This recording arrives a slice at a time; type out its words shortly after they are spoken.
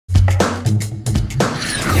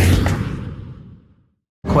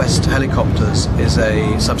Quest Helicopters is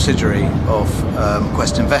a subsidiary of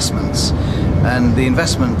Quest Investments, and the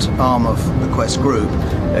investment arm of the Quest Group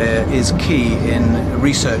is key in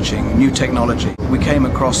researching new technology. We came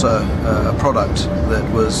across a product that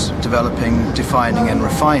was developing, defining and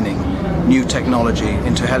refining new technology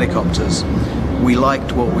into helicopters. We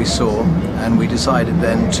liked what we saw and we decided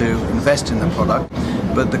then to invest in the product.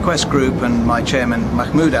 But the Quest Group and my chairman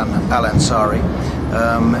Mahmoud Al-Ansari,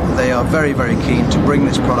 they are very, very keen to bring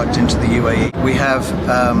this product into the UAE. We have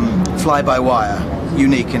fly-by-wire,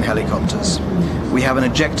 unique in helicopters. We have an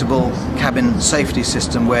ejectable cabin safety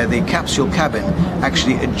system where the capsule cabin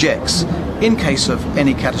actually ejects in case of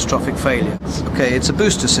any catastrophic failure. Okay, it's a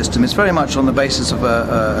booster system. It's very much on the basis of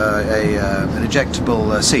an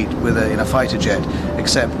ejectable seat in a fighter jet,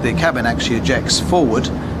 except the cabin actually ejects forward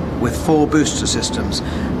with 4 booster systems.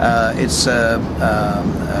 It's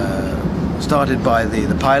started by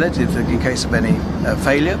the pilot in case of any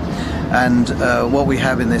failure, and what we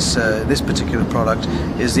have in this particular product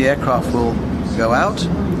is the aircraft will go out.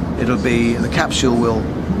 The capsule will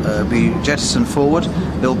be jettisoned forward.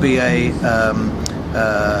 There'll be a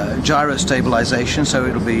gyro-stabilization, so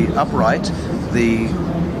it'll be upright. The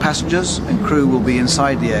passengers and crew will be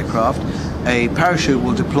inside the aircraft. A parachute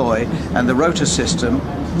will deploy, and the rotor system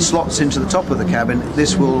slots into the top of the cabin.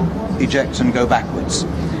 This will eject and go backwards.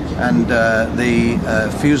 And the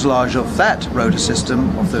fuselage of that rotor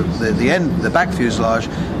system, of the back fuselage,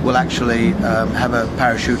 will actually have a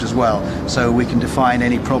parachute as well, so we can define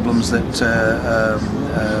any problems that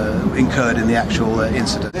incurred in the actual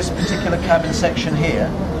incident. This particular cabin section here,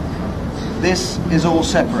 this is all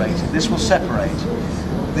separated. This will separate.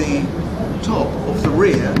 The top of the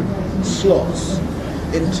rear slots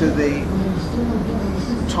into the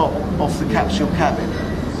top of the capsule cabin.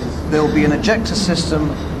 There will be an ejector system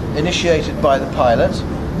initiated by the pilot,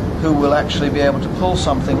 who will actually be able to pull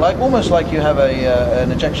something almost like you have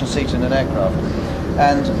an ejection seat in an aircraft.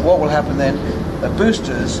 And what will happen then,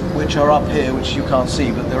 boosters, which are up here, which you can't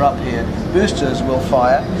see but they're up here, boosters will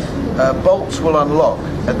fire, bolts will unlock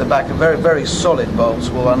at the back, very, very solid bolts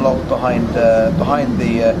will unlock behind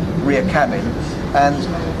the rear cabin, and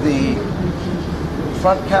the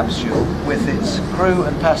front capsule with its crew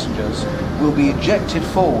and passengers will be ejected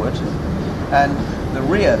forward, and the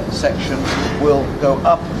rear section will go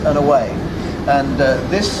up and away, and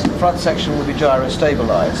this front section will be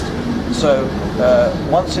gyro-stabilized. So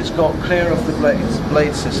once it's got clear of the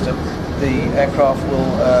blade system, the aircraft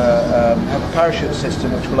will have a parachute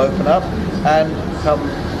system which will open up and come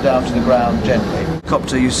down to the ground gently. The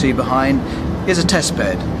helicopter you see behind is a test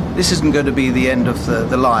bed. This isn't going to be the end of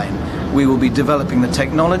the line. We will be developing the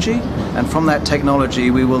technology, and from that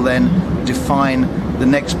technology we will then define the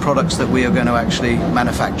next products that we are going to actually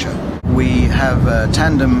manufacture. We have a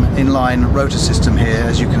tandem inline rotor system here,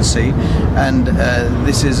 as you can see, and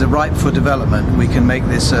this is ripe for development. We can make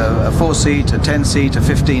this a 4-seat, a 10-seat, a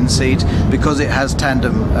 15-seat, because it has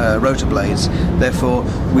tandem rotor blades. Therefore,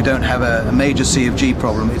 we don't have a major CFG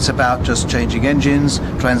problem. It's about just changing engines,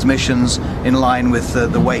 transmissions, in line with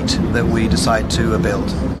the weight that we decide to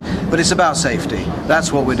build. But it's about safety.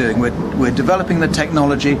 That's what we're doing. We're developing the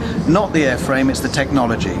technology, not the airframe, it's the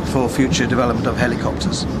technology for future development of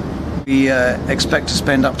helicopters. We expect to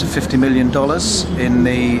spend up to $50 million in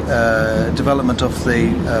the development of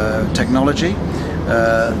the technology,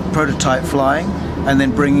 prototype flying, and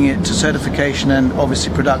then bringing it to certification and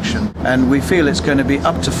obviously production. And we feel it's going to be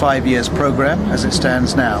up to 5 years program as it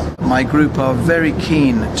stands now. My group are very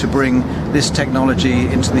keen to bring this technology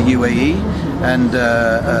into the UAE and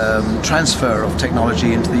transfer of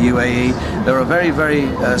technology into the UAE. There are very, very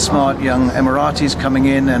smart young Emiratis coming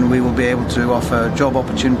in, and we will be able to offer job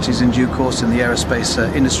opportunities in due course in the aerospace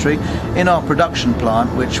industry in our production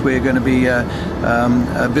plant, which we're going to be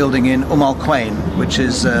building in Al Quwain, which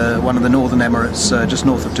is one of the northern Emirates just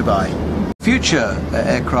north of Dubai. Future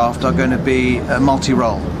aircraft are going to be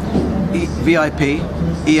multi-role. VIP,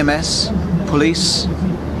 EMS, police,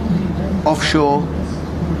 offshore,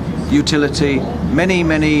 utility, many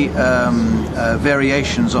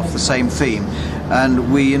variations of the same theme,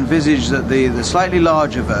 and we envisage that the slightly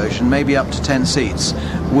larger version, maybe up to 10 seats,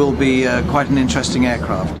 will be quite an interesting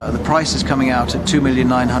aircraft. The price is coming out at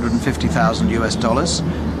 $2,950,000 US,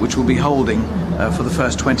 which we'll be holding for the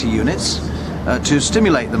first 20 units to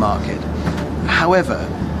stimulate the market. However,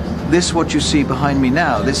 what you see behind me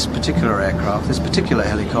now, this particular aircraft, this particular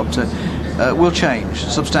helicopter, will change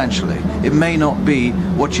substantially. It may not be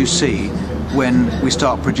what you see when we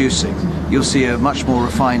start producing. You'll see a much more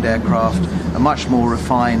refined aircraft, a much more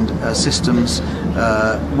refined systems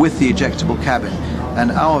with the ejectable cabin.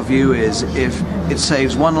 And our view is, if it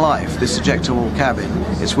saves one life, this ejectable cabin,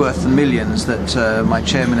 it's worth the millions that my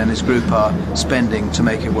chairman and his group are spending to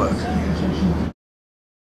make it work.